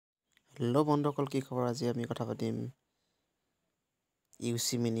Hello' বন্ধুসকল, কি খবৰ? আজি আমি কথা পাতিম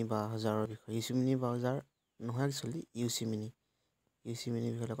ইউচি মিনি 12000ৰ বিষয়ে। ইউচি মিনি 12000 নহয়, একচুৱেলি ইউচি মিনি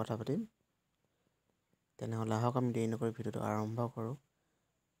বিষয়ে কথা পাতিম। তেনেহ'লে আহক আমি দেৰি নকৰি ভিডিঅ'টো আৰম্ভ কৰোঁ।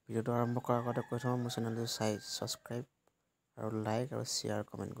 ভিডিঅ'টো আৰম্ভ কৰাৰ আগতে কৈ থওঁ, মোৰ চেনেলটো ছাবস্ক্ৰাইব আৰু লাইক আৰু শ্বেয়াৰ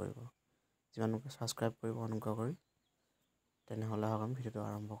কমেণ্ট কৰিব। যিমানকে ছাবস্ক্ৰাইব কৰিব অনুগ্ৰহ কৰি। তেনেহ'লে আহক আমি ভিডিঅ'টো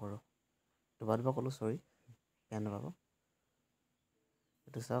আৰম্ভ কৰোঁ। দুবাৰ ক'লোঁ, চৰি, বেয়া নাপাব।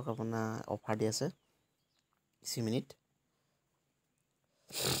 এইটো চাওক, আপোনাৰ অফাৰ দি আছে ইউচি মিনিত।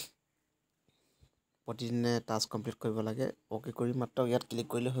 প্ৰতিদিনে টাস্ক কমপ্লিট কৰিব লাগে। অ'কে কৰি মাত্ৰ ইয়াত ক্লিক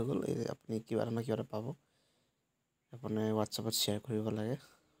কৰিলে হৈ গ'ল। আপুনি কিবা এটা নহয় কিবা এটা পাব। আপুনি হোৱাটছএপত শ্বেয়াৰ কৰিব লাগে।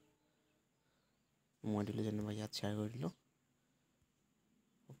 মই দিলোঁ যেনিবা, ইয়াত শ্বেয়াৰ কৰি দিলোঁ।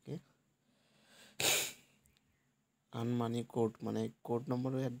 অ'কে, আনমানি কোড, মানে কোড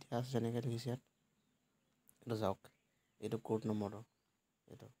নম্বৰটো ইয়াত দিয়া আছে, যেনেকৈ দেখিছে ইয়াত। এইটো যাওক, এইটো কোড নম্বৰটো।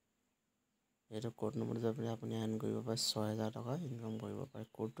 এইটো কোড নম্বৰটো আপুনি আৰ্ণ কৰিব পাৰে 6000 টকা ইনকাম কৰিব পাৰে।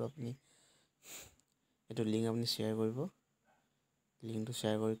 কোডটো আপুনি, এইটো লিংক আপুনি শ্বেয়াৰ কৰিব। লিংকটো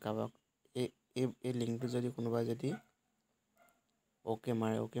শ্বেয়াৰ কৰি কাৰোবাক এই লিংকটো যদি কোনোবাই যদি অ'কে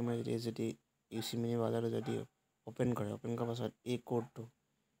মাৰি যদি ইউচি মিনি বাজাৰটো যদি অ'পেন কৰাৰ পাছত এই কোডটো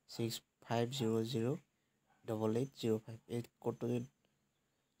 6500880805 এই কোডটো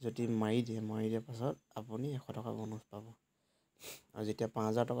যদি মাৰি দিয়াৰ পাছত আপুনি 100 টকা বনছ পাব। আৰু যেতিয়া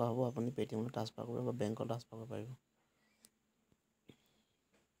 5000 টকা হ'ব, আপুনি পে'টিএমত ট্ৰান্সফাৰ কৰিব বা বেংকত ট্ৰান্সফাৰ কৰিব পাৰিব।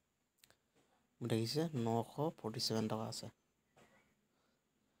 মোৰ দেখিছে 947 টকা আছে।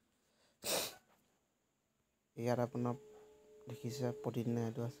 ইয়াত আপোনাৰ দেখিছে প্ৰতিদিনে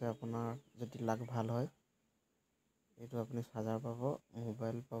এইটো আছে। আপোনাৰ যদি লাক ভাল হয়, এইটো আপুনি চাৰ্জাৰ পাব,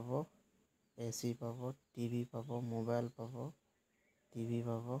 মোবাইল পাব, AC পাব, টিভি পাব, মোবাইল পাব, টিভি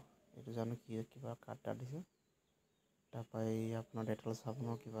পাব। এইটো জানো কি কিবা কাৰ্ড এটা দিছে। তাৰপৰা এই আপোনাৰ ডেটল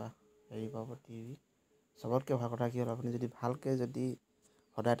চাবোনৰ কিবা হেৰি পাব, টিভি। চবতকৈ ভাল কথা কি হ'ল, আপুনি যদি ভালকৈ যদি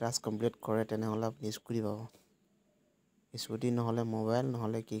সদায় টাস্ক কমপ্লিট কৰে, তেনেহ'লে আপুনি স্কুটি পাব। স্কুটি নহ'লে মোবাইল,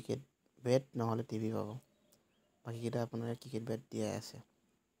 নহ'লে ক্ৰিকেট বেট, নহ'লে টিভি পাব। বাকীকেইটা আপোনাৰ ক্ৰিকেট বেট দিয়াই আছে।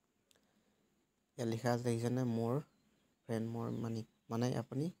 ইয়াত লিখা আছে দেখিছেনে, মোৰ ফ্ৰেণ্ড মোৰ মানি। মানে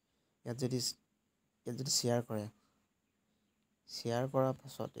আপুনি ইয়াত যদি শ্বেয়াৰ কৰে, শ্বেয়াৰ কৰাৰ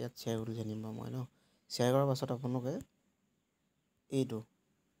পাছত ইয়াত শ্বেয়াৰ বুলি জানিব মই ন। শ্বেয়াৰ কৰাৰ পাছত আপোনালোকে এইটো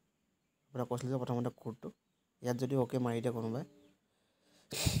আপোনাক কৈছিলোঁ যে প্ৰথমতে কোডটো ইয়াত যদি অ'কে মাৰি দিয়ে কোনোবাই,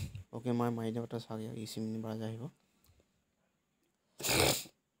 অ'কে মাৰি দিয়া পাছত চাওক, ইউচি মিনি বাজাৰ আহিব।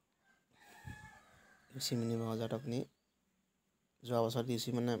 ইউচি মিনি বাজাৰত আপুনি যোৱা পাছত ইউচি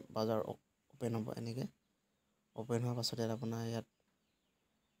মানে বাজাৰ অ'পেন হ'ব। এনেকৈ অ'পেন হোৱাৰ পাছত ইয়াত আপোনাৰ ইয়াত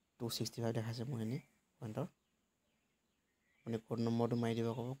 265 দেখাইছে মোৰ এনেই পইণ্টৰ। আপুনি কোড নম্বৰটো মাৰি দিব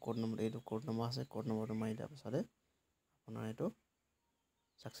ক'ব। কোড নম্বৰ, এইটো কোড নম্বৰ আছে। কোড নম্বৰটো মাৰি দিয়াৰ পাছতে আপোনাৰ এইটো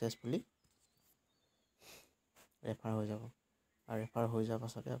ছাকচেছফুলি ৰেফাৰ হৈ যাব। আৰু ৰেফাৰ হৈ যোৱাৰ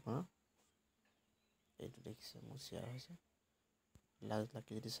পাছতে আপোনাৰ এইটো দেখিছে মোৰ শ্বেয়াৰ হৈছে।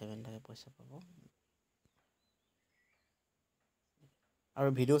 লাকি যদি 7 থাকে পইচা পাব। আৰু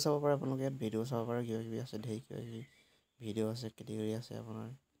ভিডিঅ' চাব পাৰে আপোনালোকে। ইয়াত ভিডিঅ' চাব পাৰে, কিবা কিবি আছে, ঢেৰ কিবা কিবি ভিডিঅ' আছে, কেটেগৰী আছে। আপোনাৰ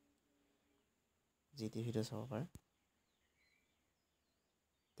যি টি ভিডিঅ' চাব পাৰে।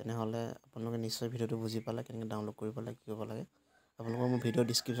 তেনেহ'লে আপোনালোকে নিশ্চয় ভিডিঅ'টো বুজি পালে, কেনেকৈ ডাউনলোড কৰিব লাগে, কি কৰিব লাগে। আপোনালোকৰ মোৰ ভিডিঅ'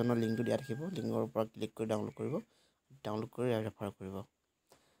 ডিছক্ৰিপশ্যনৰ লিংকটো দিয়া থাকিব। লিংকৰ পৰা ক্লিক কৰি ডাউনলোড কৰিব। ডাউনলোড কৰি ৰেফাৰ কৰিব।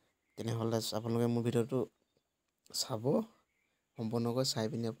 তেনেহ'লে আপোনালোকে মোৰ ভিডিঅ'টো চাব, সম্পূৰ্ণকৈ চাই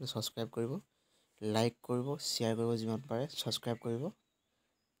পিনি আপুনি ছাবস্ক্ৰাইব কৰিব, লাইক কৰিব, শ্বেয়াৰ কৰিব, যিমান পাৰে ছাবস্ক্ৰাইব কৰিব।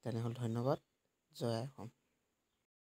 তেনেহ'লে ধন্যবাদ। জয় আই অসম।